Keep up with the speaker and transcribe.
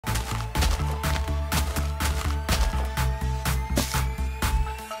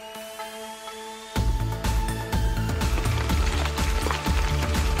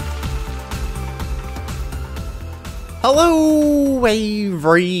Hello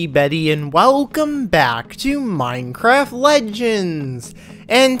everybody and welcome back to Minecraft Legends.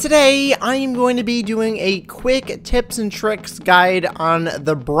 And today I am going to be doing a quick tips and tricks guide on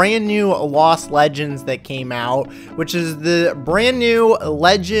the brand new Lost Legends that came out, which is the brand new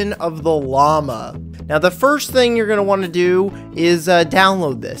Legend of the Llama. Now the first thing you're going to want to do is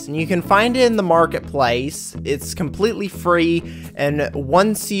download this, and you can find it in the marketplace. It's completely free, and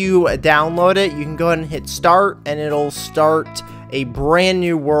once you download it, you can go ahead and hit start, and it'll start a brand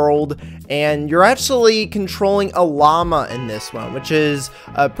new world, and you're actually controlling a llama in this one, which is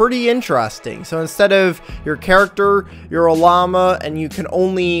pretty interesting. So instead of your character, you're a llama, and you can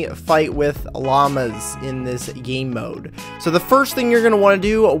only fight with llamas in this game mode. So the first thing you're going to want to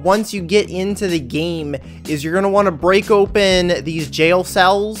do once you get into the game is you're going to want to break open these jail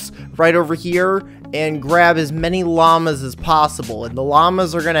cells right over here and grab as many llamas as possible, and the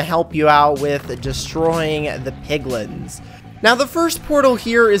llamas are going to help you out with destroying the piglins. Now the first portal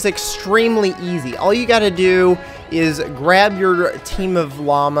here is extremely easy. All you gotta do is grab your team of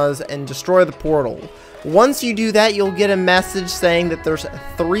llamas and destroy the portal. Once you do that, you'll get a message saying that there's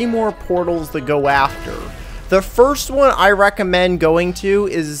 3 more portals to go after. The first one I recommend going to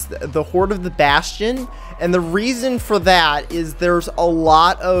is the Horde of the Bastion, and the reason for that is there's a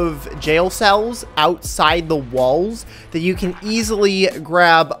lot of jail cells outside the walls that you can easily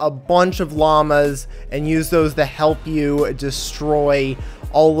grab a bunch of llamas and use those to help you destroy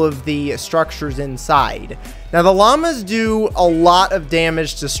all of the structures inside. Now the llamas do a lot of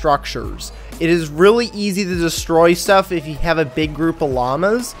damage to structures. It is really easy to destroy stuff if you have a big group of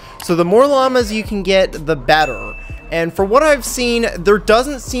llamas, so the more llamas you can get, the better. And for what I've seen, there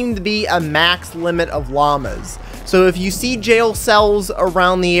doesn't seem to be a max limit of llamas. So if you see jail cells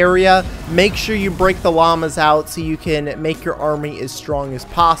around the area, make sure you break the llamas out so you can make your army as strong as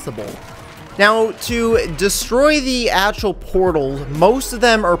possible. Now, to destroy the actual portals, most of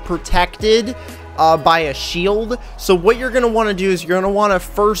them are protected by a shield. So what you're going to want to do is you're going to want to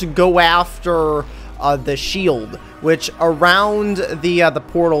first go after the shield, which around the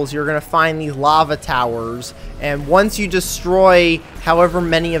portals you're going to find these lava towers, and once you destroy however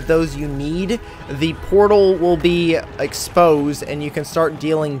many of those you need, the portal will be exposed and you can start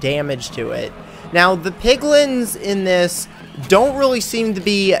dealing damage to it. Now the piglins in this don't really seem to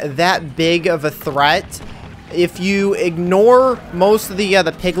be that big of a threat. If you ignore most of the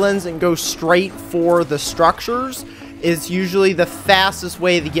piglins and go straight for the structures, is usually the fastest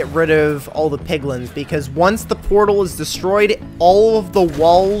way to get rid of all the piglins, because once the portal is destroyed, all of the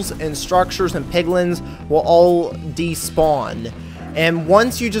walls and structures and piglins will all despawn. And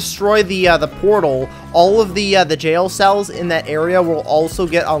once you destroy the portal, all of the jail cells in that area will also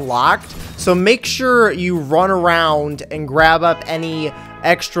get unlocked. So make sure you run around and grab up any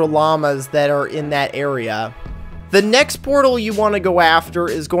extra llamas that are in that area. The next portal you want to go after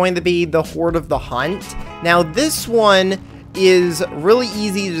is going to be the Horde of the Hunt. Now this one is really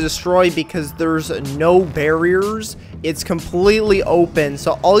easy to destroy because there's no barriers. It's completely open,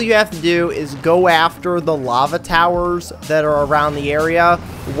 so all you have to do is go after the lava towers that are around the area.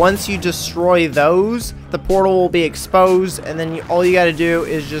 Once you destroy those, the portal will be exposed, and then all you got to do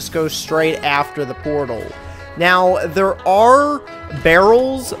is just go straight after the portal. Now, there are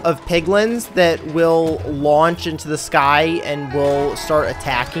barrels of piglins that will launch into the sky and will start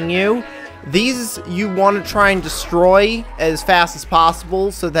attacking you. These you want to try and destroy as fast as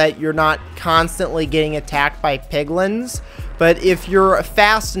possible so that you're not constantly getting attacked by piglins. But if you're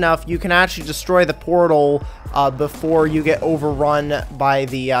fast enough, you can actually destroy the portal before you get overrun by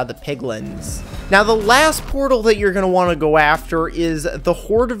the piglins. Now the last portal that you're going to want to go after is the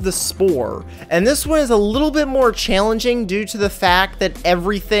Horde of the Spore. And this one is a little bit more challenging due to the fact that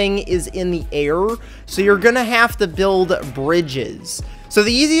everything is in the air. So you're going to have to build bridges. So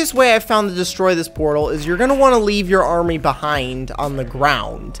the easiest way I've found to destroy this portal is you're going to want to leave your army behind on the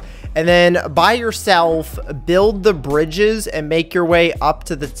ground. And then by yourself, build the bridges and make your way up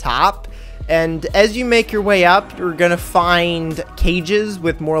to the top. And as you make your way up, you're going to find cages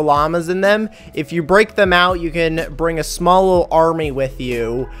with more llamas in them. If you break them out, you can bring a small little army with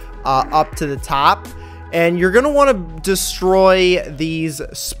you up to the top. And you're going to want to destroy these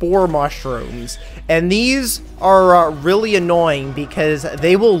spore mushrooms. And these are really annoying because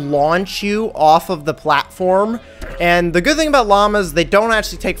they will launch you off of the platform. And the good thing about llamas, they don't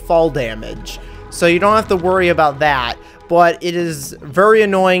actually take fall damage. So you don't have to worry about that. But it is very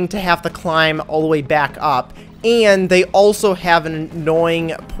annoying to have to climb all the way back up. And they also have an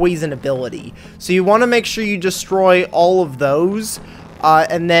annoying poison ability. So you want to make sure you destroy all of those.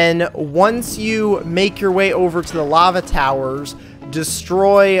 And then once you make your way over to the lava towers,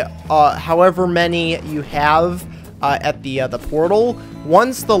 destroy however many you have at the portal.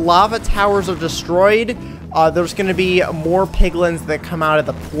 Once the lava towers are destroyed, there's going to be more piglins that come out of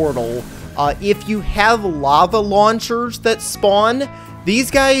the portal. If you have lava launchers that spawn,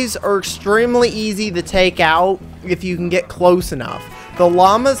 these guys are extremely easy to take out if you can get close enough. The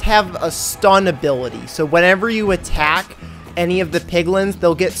llamas have a stun ability, so whenever you attack any of the piglins,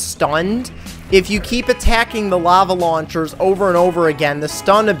 they'll get stunned. If you keep attacking the lava launchers over and over again, the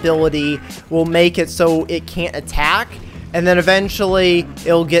stun ability will make it so it can't attack, and then eventually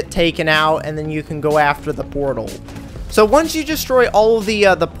it'll get taken out, and then you can go after the portal. So once you destroy all of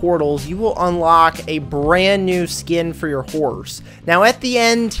the portals, you will unlock a brand new skin for your horse. Now at the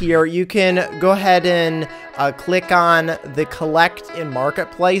end here, you can go ahead and click on the Collect in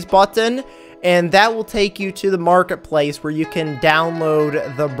Marketplace button, and that will take you to the marketplace where you can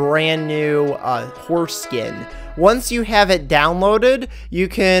download the brand new horse skin. Once you have it downloaded, you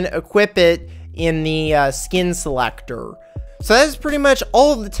can equip it in the skin selector. So that is pretty much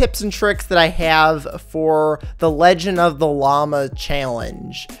all of the tips and tricks that I have for the Legend of the Llama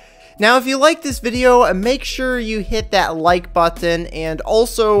challenge. Now, if you like this video, make sure you hit that like button and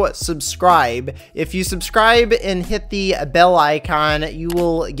also subscribe. If you subscribe and hit the bell icon, you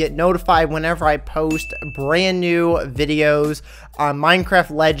will get notified whenever I post brand new videos on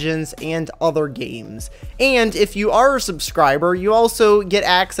Minecraft Legends and other games. And if you are a subscriber, you also get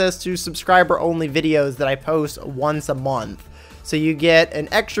access to subscriber-only videos that I post once a month. So you get an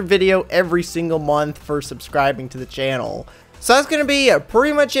extra video every single month for subscribing to the channel. So that's going to be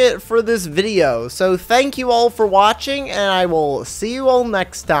pretty much it for this video. So thank you all for watching, and I will see you all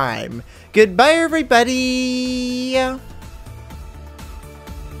next time. Goodbye, everybody!